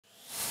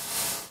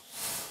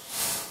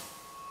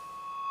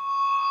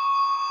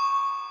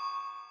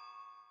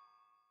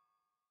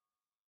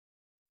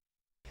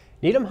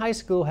Needham High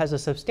School has a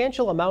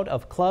substantial amount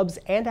of clubs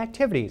and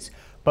activities,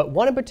 but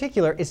one in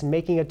particular is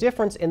making a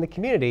difference in the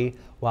community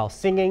while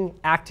singing,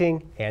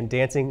 acting, and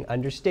dancing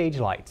under stage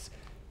lights.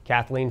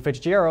 Kathleen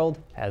Fitzgerald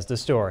has the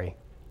story.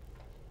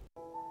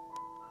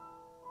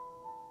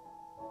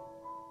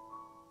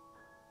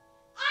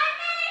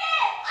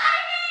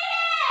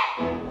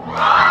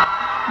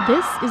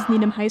 This is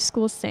Needham High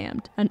School's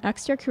SAMD, an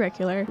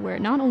extracurricular where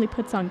it not only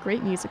puts on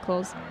great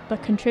musicals,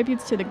 but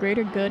contributes to the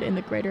greater good in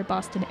the greater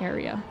Boston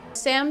area.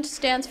 SAMD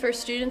stands for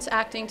Students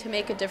Acting to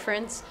Make a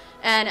Difference,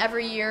 and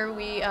every year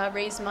we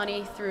raise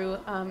money through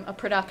a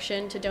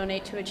production to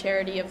donate to a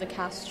charity of the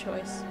cast's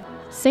choice.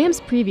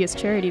 SAMD's previous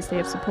charities they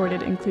have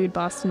supported include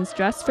Boston's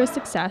Dress for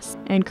Success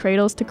and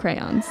Cradles to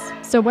Crayons.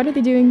 So what are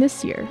they doing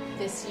this year?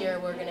 This year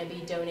we're going to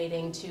be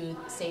donating to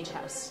Sage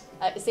House.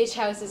 Sage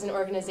House is an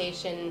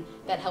organization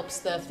that helps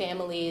the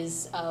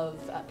families of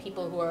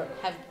people who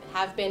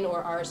have been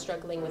or are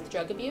struggling with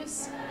drug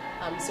abuse.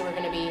 So we're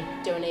going to be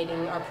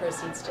donating our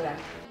proceeds to them.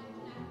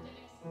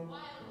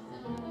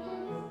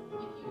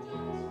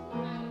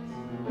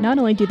 Not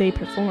only do they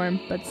perform,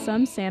 but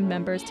some SAMD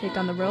members take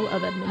on the role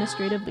of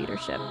administrative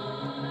leadership.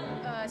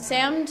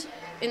 SAMD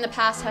in the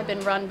past had been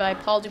run by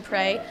Paul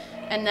Dupre,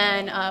 and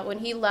then when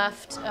he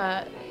left,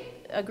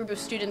 a group of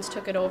students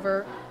took it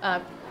over,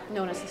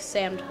 known as the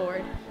SAMD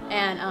board,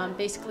 and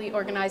basically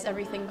organize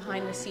everything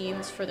behind the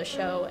scenes for the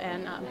show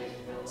and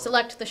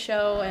select the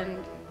show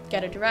and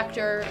get a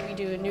director. We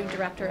do a new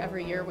director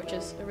every year, which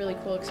is a really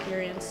cool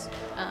experience.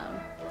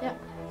 Yeah.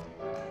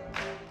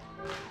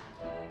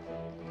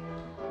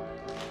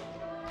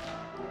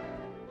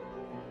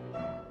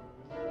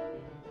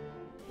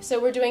 So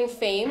we're doing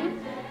FAME,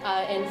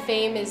 and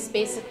FAME is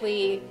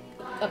basically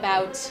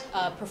about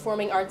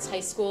performing arts high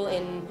school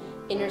in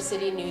inner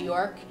city New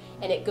York,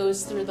 and it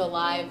goes through the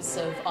lives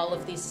of all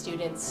of these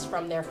students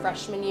from their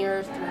freshman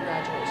year through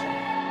graduation.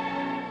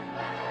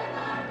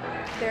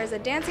 There's a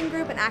dancing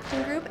group, an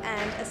acting group,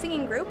 and a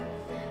singing group,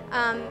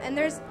 and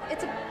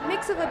it's a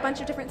mix of a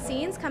bunch of different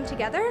scenes come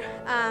together,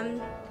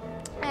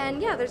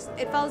 and yeah,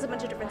 it follows a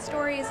bunch of different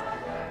stories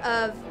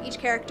of each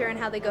character and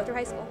how they go through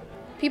high school.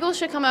 People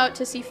should come out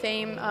to see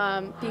FAME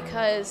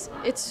because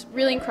it's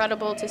really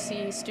incredible to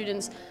see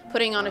students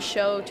putting on a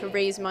show to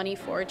raise money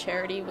for a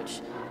charity,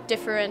 which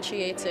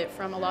differentiates it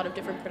from a lot of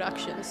different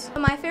productions.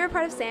 My favorite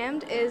part of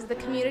SAMD is the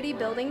community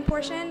building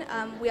portion.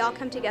 We all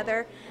come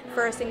together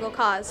for a single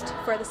cause,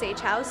 for the Sage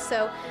House,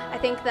 so I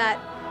think that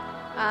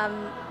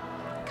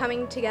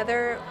coming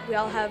together, we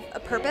all have a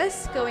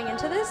purpose going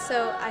into this,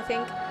 so I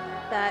think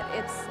that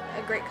it's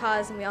a great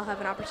cause and we all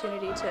have an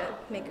opportunity to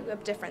make a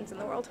difference in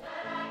the world.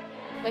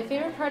 My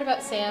favorite part about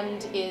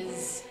SAMD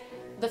is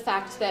the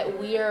fact that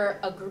we are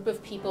a group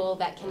of people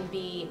that can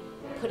be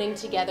putting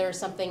together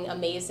something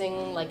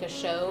amazing like a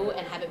show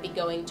and have it be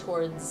going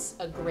towards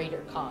a greater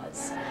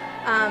cause.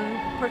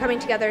 We're coming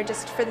together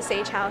just for the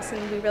Sage House,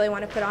 and we really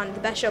want to put on the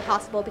best show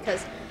possible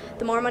because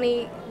the more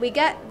money we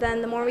get,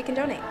 then the more we can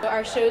donate.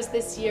 Our shows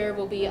this year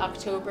will be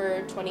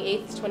October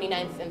 28th,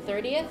 29th, and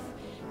 30th.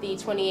 The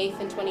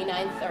 28th and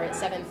 29th are at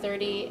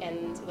 7:30,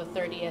 and the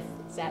 30th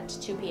is at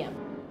 2 p.m.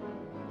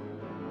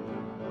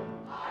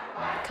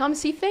 Come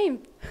see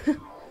FAME.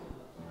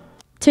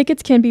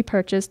 Tickets can be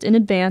purchased in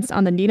advance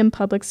on the Needham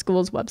Public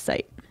Schools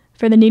website.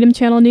 For the Needham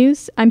Channel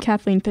News, I'm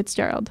Kathleen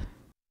Fitzgerald.